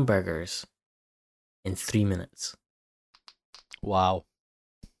 12 hamburgers in 3 minutes. Wow.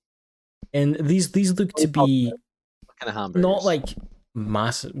 And these look to be What kind of hamburgers? not like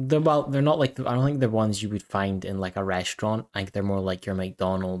massive. They're not like, I don't think they're ones you would find in like a restaurant. I think they're more like your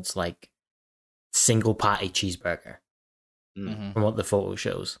McDonald's like single patty cheeseburger Mm-hmm. from what the photo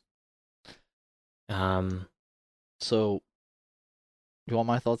shows. So, do you want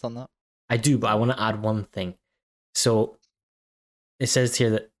my thoughts on that? I do, but I want to add one thing. So it says here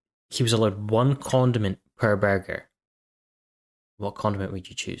that he was allowed 1 condiment per burger. What condiment would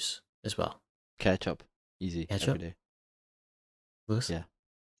you choose as well? Ketchup. Easy. Ketchup? Every day. Lewis? Yeah.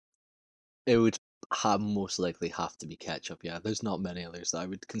 It would most likely have to be ketchup, yeah. There's not many others that I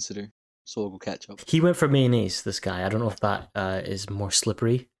would consider, so I'll go ketchup. He went for mayonnaise, this guy. I don't know if that is more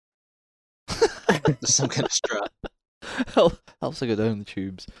slippery. There's some kind of strap. Helps to go down the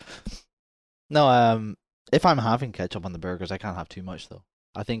tubes. No, if I'm having ketchup on the burgers, I can't have too much though.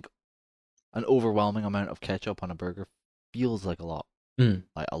 I think an overwhelming amount of ketchup on a burger feels like a lot.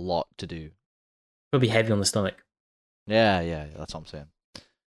 Like a lot to do. It'll be heavy on the stomach. Yeah, that's what I'm saying.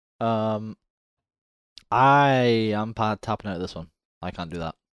 I am tapping out this one. I can't do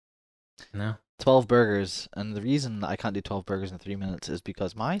that. No. 12 burgers, and the reason I can't do 12 burgers in 3 minutes is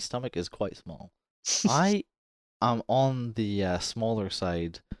because my stomach is quite small. I am on the smaller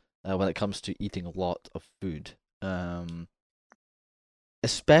side when it comes to eating a lot of food.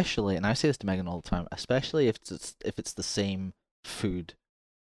 Especially, and I say this to Megan all the time, especially if it's the same food.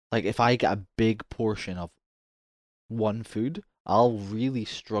 Like if I get a big portion of one food, I'll really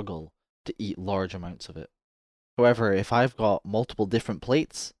struggle to eat large amounts of it. However, if I've got multiple different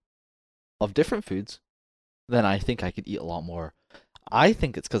plates of different foods, then I think I could eat a lot more. I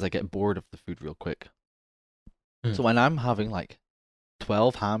think it's because I get bored of the food real quick. So when I'm having like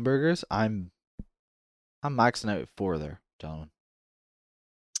 12 hamburgers, I'm maxing out at 4 there, gentlemen.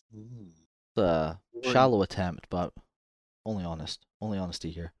 It's a shallow attempt, but only honesty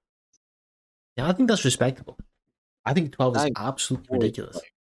here. Yeah, I think that's respectable. I think 12 is I think absolutely 4 is ridiculous.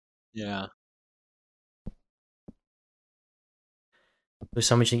 Yeah. There's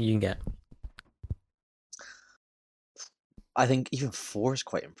so much you can get. I think even 4 is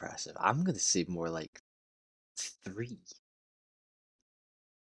quite impressive. I'm going to say more like 3.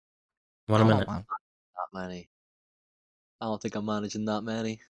 One a minute. Man. That many. I don't think I'm managing that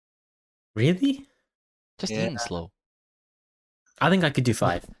many. Really? Just Yeah. eating slow. I think I could do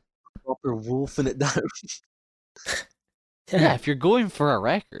 5. Proper wolfing it down. Yeah, if you're going for a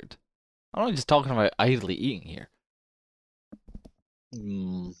record. I'm not just talking about idly eating here.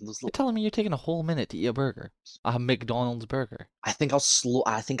 Those You're little... telling me you're taking a whole minute to eat a burger? A McDonald's burger? I think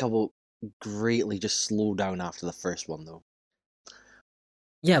I will greatly just slow down after the first one, though.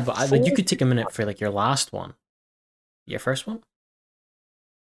 Yeah, but like you could take a minute for like your last one. Your first one?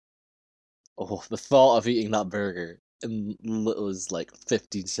 Oh, the thought of eating that burger in little as like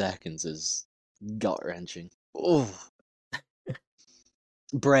 15 seconds is gut wrenching. Oh,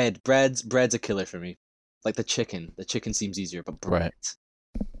 bread's a killer for me. Like the chicken seems easier, but bread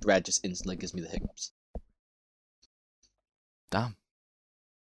just instantly gives me the hiccups. Damn.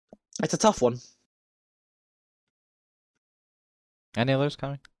 It's a tough one. Any others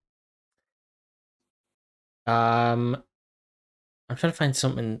coming? I'm trying to find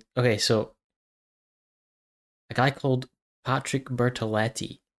something. Okay, so a guy called Patrick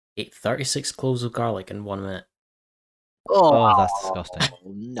Bertoletti ate 36 cloves of garlic in 1 minute. Oh, that's disgusting.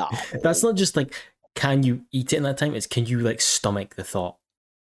 No. That's not just like, can you eat it in that time? It's can you like stomach the thought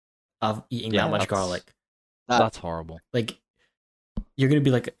of eating that much garlic? That's horrible. Like, you're gonna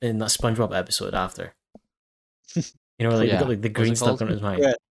be like in that SpongeBob episode after. You know, like, he got like the green stuck on his mouth.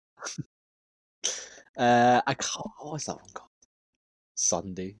 Yeah. I can't. What was that one called?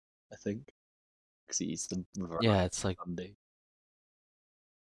 Sunday, I think. Because he eats the... Yeah, it's like Sunday.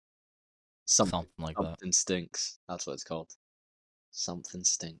 something like that. Something stinks. That's what it's called. Something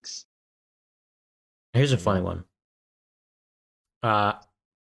stinks. Here's a funny one.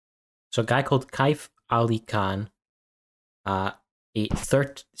 So a guy called Kaif Ali Khan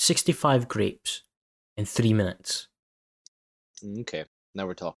ate 65 grapes in 3 minutes. Okay, now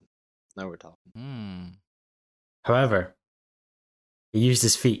we're talking. However, he used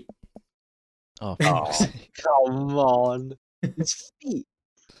his feet. Oh, come on. His feet.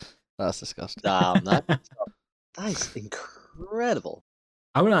 That's disgusting. Damn, that is incredible.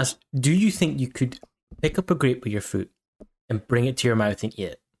 I want to ask, do you think you could pick up a grape with your foot and bring it to your mouth and eat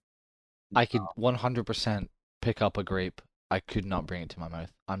it? I could 100% pick up a grape. I could not bring it to my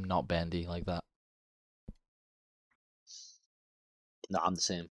mouth. I'm not bendy like that. No, I'm the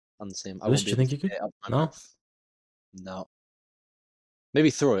same. Luis, do you think you could? No? No. Maybe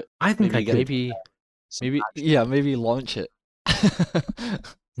throw it. I think I could. Maybe launch it.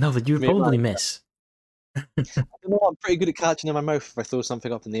 No, but you would probably miss. I don't know, I'm pretty good at catching in my mouth if I throw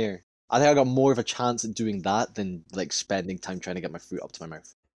something up in the air. I think I got more of a chance at doing that than like spending time trying to get my foot up to my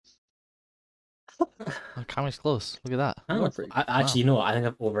mouth. Oh, Cameron's close. Look at that. Actually, you know what? I think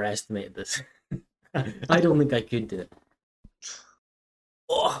I've overestimated this. I don't think I could do it.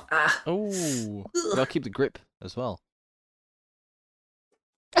 Oh, you gotta keep the grip as well.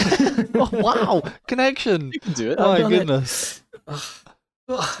 Oh, wow, connection! You can do it. Oh my goodness.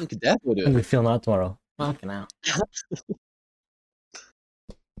 You can definitely do I'm gonna be it. feeling that tomorrow. Fucking hell.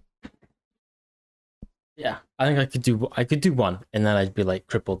 Yeah, I think I could do one, and then I'd be like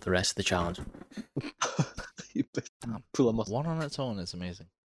crippled the rest of the challenge. Pull a muscle. One on its own is amazing.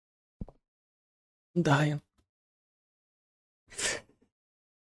 I'm dying.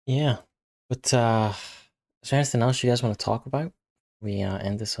 Yeah, but is there anything else you guys want to talk about? We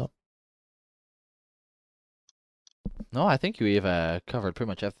end this up. No, I think we've covered pretty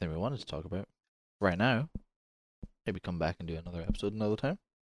much everything we wanted to talk about right now. Maybe come back and do another episode another time.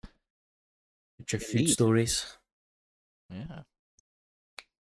 Your food stories. Yeah.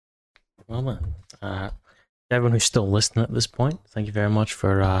 Well, man. Everyone who's still listening at this point, thank you very much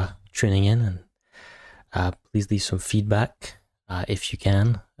for tuning in, and please leave some feedback if you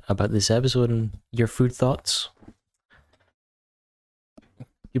can about this episode and your food thoughts.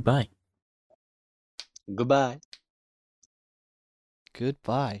 Goodbye. Goodbye.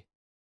 Goodbye.